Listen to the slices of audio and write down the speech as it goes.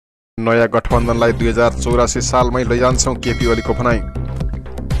नयाँ गठबन्धनलाई 2084 सालमै लैजान्छौं केपी ओलीको भनाई।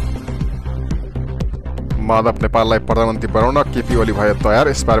 माधव नेपाललाई प्रधानमन्त्री बनाउन केपी ओली भए तयार,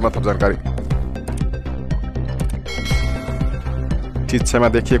 यसबारेमा थप जानकारी। शिक्षामा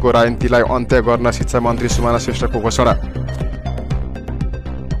देखिएको राजनीतिलाई अन्त्य गर्न शिक्षा मन्त्री सुमना श्रेष्ठको घोषणा।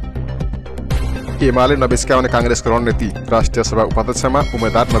 एमाले नबिस्काउने कांग्रेसको रणनीति, राष्ट्रिय सभा उपाध्यक्षमा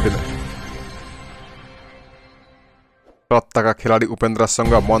उम्मेद्वार नदिने। सत्ताका खेलाडी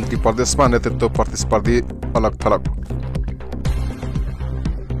उपेन्द्रसँग मन्त्री प्रदेशमा नेतृत्व प्रतिस्पर्धी अलग थलग।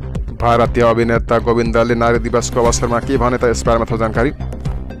 भारतीय अभिनेता गोविन्दले नारी दिवसको अवसरमा के भने त यसबारेमा थप जानकारी।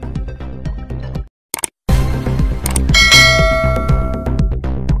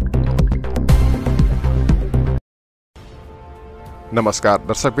 नमस्कार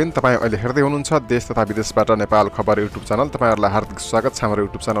दर्शकबिन, तपाईँ अहिले हेर्दै हुनुहुन्छ देश तथा विदेशबाट नेपाल खबर युट्युब च्यानल। तपाईहरुलाई हार्दिक स्वागत छ हाम्रो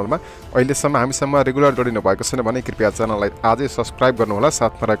युट्युब च्यानलमा। अहिलेसम्म हामीसँग रेगुलर जोडिनु भएको छैन भने कृपया च्यानललाई आजै सब्स्क्राइब गर्नुहोला,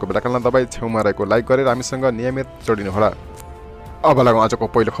 साथमा रहेको बेल आइकनलाई दबाई छेउमा रहेको लाइक गरेर हामीसँग नियमित जोडिनुहोला। अब लागौँ आजको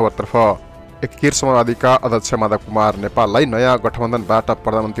पहिलो खबरतर्फ। एकीकृत समाजवादीका अध्यक्ष माधव कुमार नेपाललाई नयाँ गठबन्धनबाट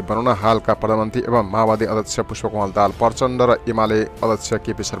प्रधानमन्त्री बनाउन हालका प्रधानमन्त्री एवं माओवादी अध्यक्ष पुष्पकमल दाहाल प्रचण्ड र एमाले अध्यक्ष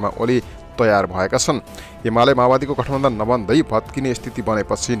केपी शर्मा ओली तयार भएका छन्। एमाले माओवादीको गठबन्धन नबन्दै भत्किने स्थिति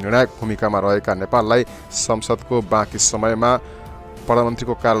बनेपछि निर्णायक भूमिकामा रहेका नेपाललाई संसदको बाँकी समयमा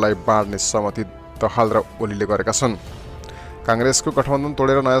प्रधानमन्त्रीको कार्यालय बाँड्ने सहमति दाहाल र ओलीले गरेका छन्। कांग्रेसको गठबन्धन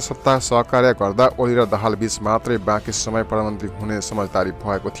तोडेर नयाँ सत्ता सहकार्य गर्दा ओली र दाहाल बीच मात्रै बाँकी समय प्रधानमन्त्री हुने समझदारी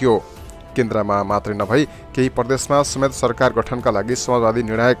भएको थियो। केन्द्रमा मात्रै नभई केही प्रदेशमा समेत सरकार गठनका लागि समाजवादी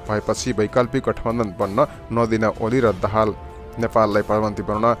निर्णायक भएपछि वैकल्पिक गठबन्धन बन्न नदिन ओली र दाहाल नेपाललाई प्रधानमन्त्री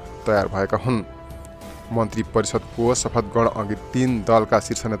बनाउन तयार भएका हुन्। मन्त्री परिषदको शपथ ग्रहण अघि 3 दलका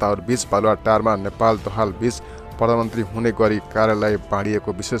शीर्ष नेताहरू बीच बालुवाटारमा नेपाल दाहाल बीच प्रधानमन्त्री हुने गरी कार्यालय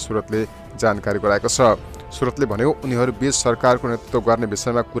बाँडिएको विशेष सुरतले जानकारी गराएको छ। सुरतले भन्यो, उनीहरू बीच सरकारको नेतृत्व गर्ने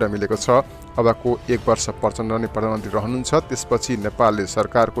विषयमा कुरा मिलेको छ। अबको 1 वर्ष प्रचण्ड नै प्रधानमन्त्री रहनुहुन्छ, त्यसपछि नेपालले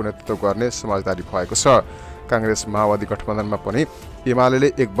सरकारको नेतृत्व गर्ने समझदारी भएको छ। कांग्रेस माओवादी गठबन्धनमा पनि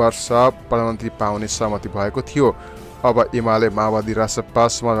एमाले 1 वर्ष प्रधानमन्त्री पाउने सहमति भएको थियो। अब एमाले माओवादी राजसपा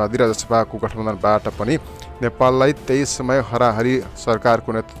समाजवादी र जसपाको गठबन्धनबाट पनि नेपाललाई 23 समय हराहरी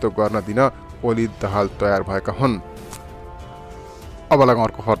सरकारको नेतृत्व गर्न दिन ओली दाहाल तयार भएका हुन्। अब लागौँ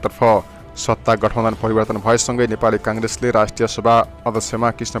अर्को खबरतर्फ। सत्ता गठबन्धन परिवर्तन भएसँगै नेपाली कांग्रेसले राष्ट्रिय सभा अध्यक्षमा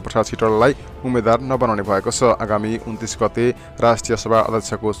कृष्णप्रसाद श्रीवास्तवलाई उम्मेद्वार नबनाउने भएको छ। आगामी 29 गते राष्ट्रिय सभा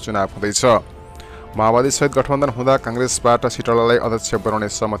अध्यक्षको चुनाव हुँदैछ। माओवादी सहित गठबन्धन हुँदा कांग्रेसबाट श्रीवास्तवलाई अध्यक्ष बनाउने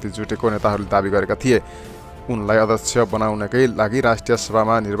सहमति जुटेको नेताहरूले दाबी गरेका थिए। उनलाई अध्यक्ष बनाउनकै लागि राष्ट्रिय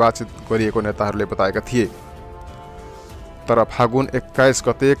सभामा निर्वाचित गरिएको नेताहरूले बताएका थिए। तर फागुन 21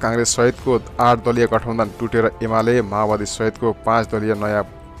 गते कांग्रेस सहितको 8 दलीय गठबन्धन टुटेर एमाले माओवादी सहितको 5 दलीय नयाँ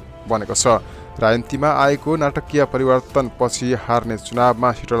बनेको छ। राजनीतिमा आएको नाटकीय परिवर्तन पछि हार्ने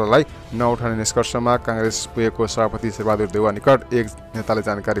चुनावमा श्रीवास्तवलाई नउठाउने निष्कर्षमा कांग्रेस पुगेको सभापति शेरबहादुर देउवा निकट एक नेताले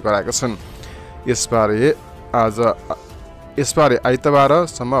जानकारी गराएका छन्। यसबारे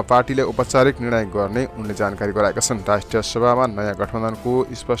आइतबारसम्म पार्टीले औपचारिक निर्णय गर्ने उनले जानकारी गराएका छन्। राष्ट्रिय सभामा नयाँ गठबन्धनको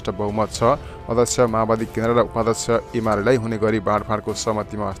स्पष्ट बहुमत छ। अध्यक्ष माओवादी केन्द्र र उपाध्यक्ष एमालेलाई हुने गरी बाँडफाँडको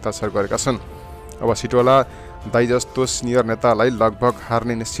सहमतिमा हस्ताक्षर गरेका छन्। अब श्रीवास्तव दाइ जस्तो सिनियर नेतालाई लगभग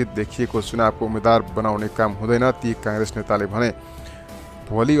हार्ने निश्चित देखिएको चुनावको उम्मेद्वार बनाउने काम हुँदैन, ती कांग्रेस नेताले भने।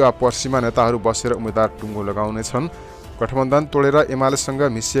 भोलि वा पर्सिमा नेताहरू बसेर उम्मेद्वार टुङ्गो लगाउनेछन्। गठबन्धन तोडेर एमालेसँग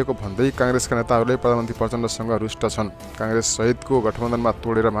मिसिएको भन्दै कांग्रेसका नेताहरूले प्रधानमन्त्री प्रचण्डसँग रुष्ट छन्। कांग्रेस सहितको गठबन्धनमा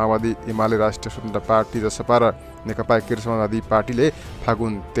तोडेर माओवादी एमाले राष्ट्रिय स्वतन्त्र पार्टी जसपा र नेकपा एकीकृत समाजवादी पार्टीले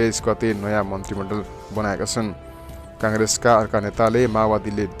फागुन 23 गते नयाँ मन्त्रीमण्डल बनाएका छन्। कांग्रेसका अर्का नेताले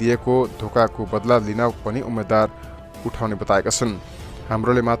माओवादीले दिएको धोकाको बदला लिन पनि उम्मेद्वार उठाउने बताएका छन्।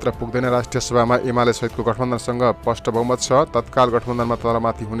 हाम्रोले मात्र पुग्दैन, राष्ट्रिय सभामा एमाले सहितको गठबन्धनसँग स्पष्ट बहुमत छ। तत्काल गठबन्धनमा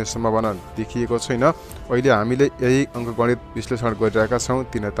तलमाथि हुने सम्भावना देखिएको छैन। अहिले हामीले यही अङ्कगणित विश्लेषण गरिरहेका छौँ,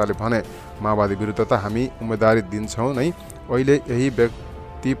 ती नेताले भने। माओवादी विरुद्ध त हामी उम्मेदवारी दिन्छौँ नै, अहिले यही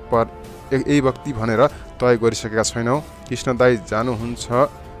व्यक्ति भनेर तय गरिसकेका छैनौँ। कृष्ण दाइ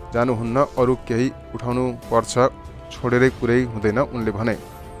जानुहुन्न, अरू केही उठाउनु पर्छ, छोडेरै कुरै हुँदैन, उनले भने।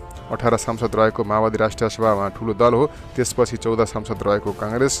 18 सांसद रहेको माओवादी राष्ट्रिय सभामा ठुलो दल हो। त्यसपछि 14 सांसद रहेको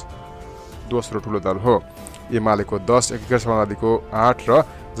कांग्रेस दोस्रो ठुलो दल हो। एमालेको 10, एकीकृत समाजवादीको 8 र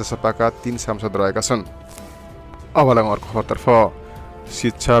जसपाका 3 सांसद रहेका छन्। अब लागौँ अर्को खबरतर्फ।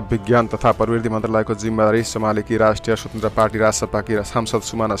 शिक्षा, विज्ञान तथा प्रविधि मन्त्रालयको जिम्मेवारी सम्हालेकी राष्ट्रिय स्वतन्त्र पार्टी राजसपाकी सांसद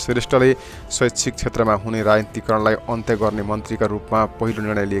सुमना श्रेष्ठले शैक्षिक क्षेत्रमा हुने राजनीतिकरणलाई अन्त्य गर्ने मन्त्रीका रूपमा पहिलो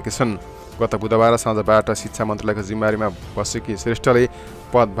निर्णय लिएकी छन्। गत बुधबार साँझबाट शिक्षा मन्त्रालयको जिम्मेवारीमा बसेकी श्रेष्ठले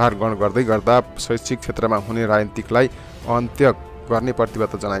पदभार ग्रहण गर्दै गर्दा शैक्षिक क्षेत्रमा हुने राजनीतिकलाई अन्त्य गर्ने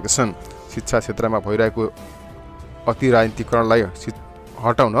प्रतिबद्धता जनाएका छन्। शिक्षा क्षेत्रमा भइरहेको अति राजनीतिकरणलाई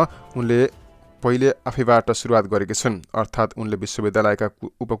हटाउन उनले पहिले आफैबाट सुरुवात गरेकी छन्। अर्थात् उनले विश्वविद्यालयका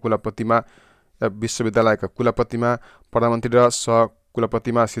कुलपतिमा प्रधानमन्त्री र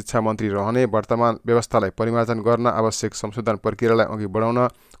सहकुलपतिमा शिक्षा मन्त्री रहने वर्तमान व्यवस्थालाई परिमार्जन गर्न आवश्यक संशोधन प्रक्रियालाई अघि बढाउन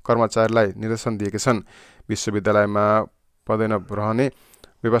कर्मचारीलाई निर्देशन दिएकी छन्। विश्वविद्यालयमा पदोन्नत रहने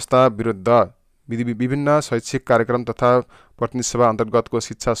व्यवस्था विरुद्ध विभिन्न शैक्षिक कार्यक्रम तथा प्रतिनिधि सभा अन्तर्गतको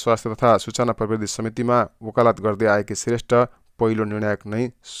शिक्षा स्वास्थ्य तथा सूचना प्रविधि समितिमा वकालत गर्दै आएकी श्रेष्ठ पहिलो निर्णायक नै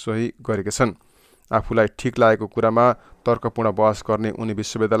सही गरेका छन्। आफूलाई ठिक लागेको कुरामा तर्कपूर्ण बहस गर्ने उनी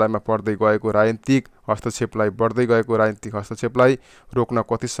विश्वविद्यालयमा बढ्दै गएको राजनीतिक हस्तक्षेपलाई रोक्न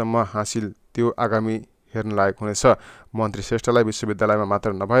कतिसम्म हासिल त्यो आगामी हेर्न लायक हुनेछ। मन्त्री श्रेष्ठलाई विश्वविद्यालयमा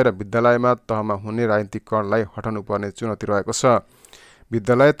मात्र नभएर विद्यालयमा तहमा हुने राजनीतिकरणलाई हटाउनु पर्ने चुनौती रहेको छ।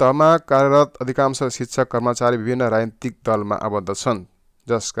 विद्यालय तहमा कार्यरत अधिकांश शिक्षक कर्मचारी विभिन्न राजनीतिक दलमा आबद्ध छन्,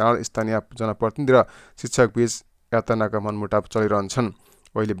 जसकारण स्थानीय जनप्रतिनिधि र शिक्षक बीच यातनाका मनमुटाव चलिरहन्छन्।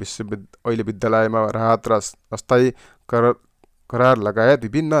 अहिले विद्यालयमा राहत र अस्थायी करार लगायत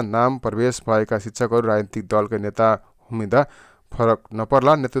विभिन्न नाम प्रवेश भएका शिक्षकहरू राजनीतिक दलका नेता हुँदा फरक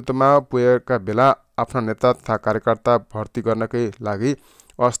नपर्ला। नेतृत्वमा पुगेका बेला आफ्ना नेता तथा कार्यकर्ता भर्ती गर्नकै लागि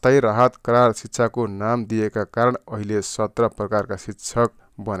अस्थायी राहत करार शिक्षाको नाम दिएका कारण अहिले 17 प्रकारका शिक्षक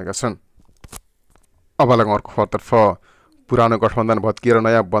बनेका छन्। अब लागौँ अर्को खबरतर्फ। पुरानो गठबन्धन भत्किएर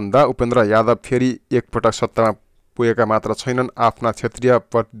नयाँ बन्दा उपेन्द्र यादव फेरि एकपटक सत्तामा पुगेका मात्र छैनन्, आफ्ना क्षेत्रीय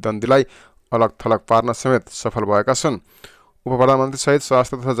प्रतिद्वन्दीलाई अलग थलग पार्न समेत सफल भएका छन्। उपप्रधानमन्त्री सहित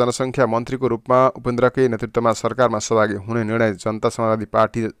स्वास्थ्य तथा जनसङ्ख्या मन्त्रीको रूपमा उपेन्द्रकै नेतृत्वमा सरकारमा सहभागी हुने निर्णय जनता समाजवादी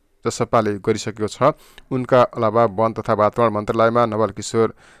पार्टी जसपाले गरिसकेको छ। उनका अलावा वन तथा वातावरण मन्त्रालयमा नवल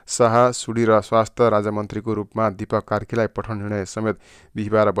किशोर शाह सुडी र स्वास्थ्य राज्यमन्त्रीको रूपमा दीपक कार्कीलाई पठाउने निर्णय समेत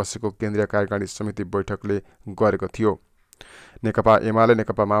बिहिबार बसेको केन्द्रीय कार्यकारिणी समिति बैठकले गरेको थियो। नेकपा एमाले,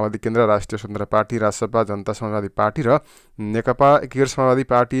 नेकपा माओवादी केन्द्र, राष्ट्रिय स्वतन्त्र पार्टी, राजसपा, जनता समाजवादी पार्टी र नेकपा एकीकृत समाजवादी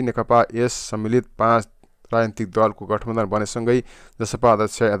पार्टी नेकपा यस सम्मिलित 5 राजनीतिक दलको गठबन्धन बनेसँगै जसपा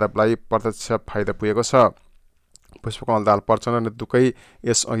अध्यक्ष यादवलाई प्रत्यक्ष फाइदा पुगेको छ। पुष्पकमल दाहाल प्रचण्ड नेतृत्वकै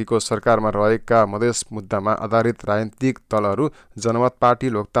यसअघिको सरकारमा रहेका मधेस मुद्दामा आधारित राजनीतिक दलहरू जनमत पार्टी,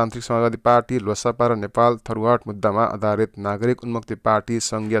 लोकतान्त्रिक समाजवादी पार्टी, लोसपा र नेपाल थरुहट मुद्दामा आधारित नागरिक उन्मुक्ति पार्टी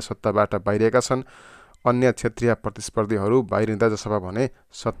सङ्घीय सत्ताबाट बाहिरिएका छन्। अन्य क्षेत्रीय प्रतिस्पर्धीहरू बाहिरिँदा जसपा भने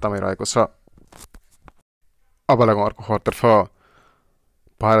सत्तामै रहेको छ। अब लागौँ अर्को खबरतर्फ।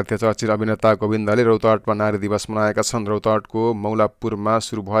 भारतीय चलचित्र अभिनेता गोविन्दले रौतहटमा नारी दिवस मनाएका छन्। रौतहटको मौलापुरमा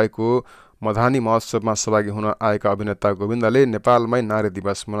सुरु भएको मधानी महोत्सवमा सहभागी हुन आएका अभिनेता गोविन्दले नेपालमै नारी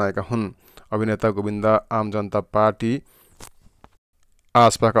दिवस मनाएका हुन्। अभिनेता गोविन्द आम जनता पार्टी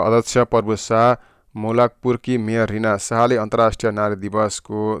आसपाका अध्यक्ष प्रभु शाह, मौलापुरकी मेयर रिना शाहले अन्तर्राष्ट्रिय नारी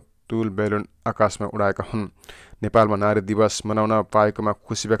दिवसको तुल बेलुन आकाशमा उडाएका हुन्। नेपालमा नारी दिवस मनाउन पाएकोमा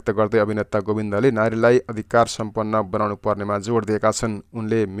खुसी व्यक्त गर्दै अभिनेता गोविन्दले नारीलाई अधिकार सम्पन्न बनाउनु पर्नेमा जोड दिएका छन्।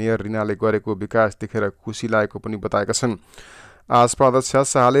 उनले मेयर रिनाले गरेको विकास देखेर खुसी लागेको पनि बताएका छन्। आसपा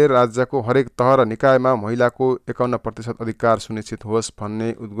अध्यक्ष शाहले राज्यको हरेक तह र निकायमा महिलाको 51% अधिकार सुनिश्चित होस्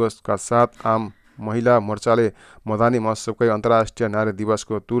भन्ने उद्घोषका साथ आम महिला मोर्चाले मधानी महोत्सवकै अन्तर्राष्ट्रिय नारी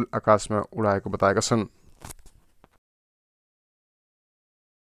दिवसको तुल आकाशमा उडाएको बताएका छन्।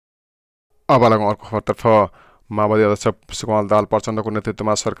 अब लागौँ अर्को खबरतर्फ। माओवादी अध्यक्ष पुष्पकमल दाहाल प्रचण्डको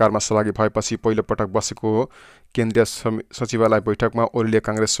नेतृत्वमा सरकारमा सहभागी भएपछि पहिलो पटक बसेको केन्द्रीय सचिवालय बैठकमा ओलीले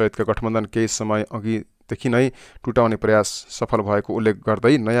काङ्ग्रेस सहितका गठबन्धन केही समय अघिदेखि नै टुटाउने प्रयास सफल भएको उल्लेख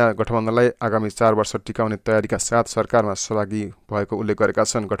गर्दै नयाँ गठबन्धनलाई आगामी 4 वर्ष टिकाउने तयारीका साथ सरकारमा सहभागी भएको उल्लेख गरेका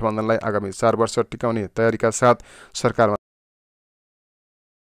छन्। गठबन्धनलाई आगामी 4 वर्ष टिकाउने तयारीका साथ सरकारमा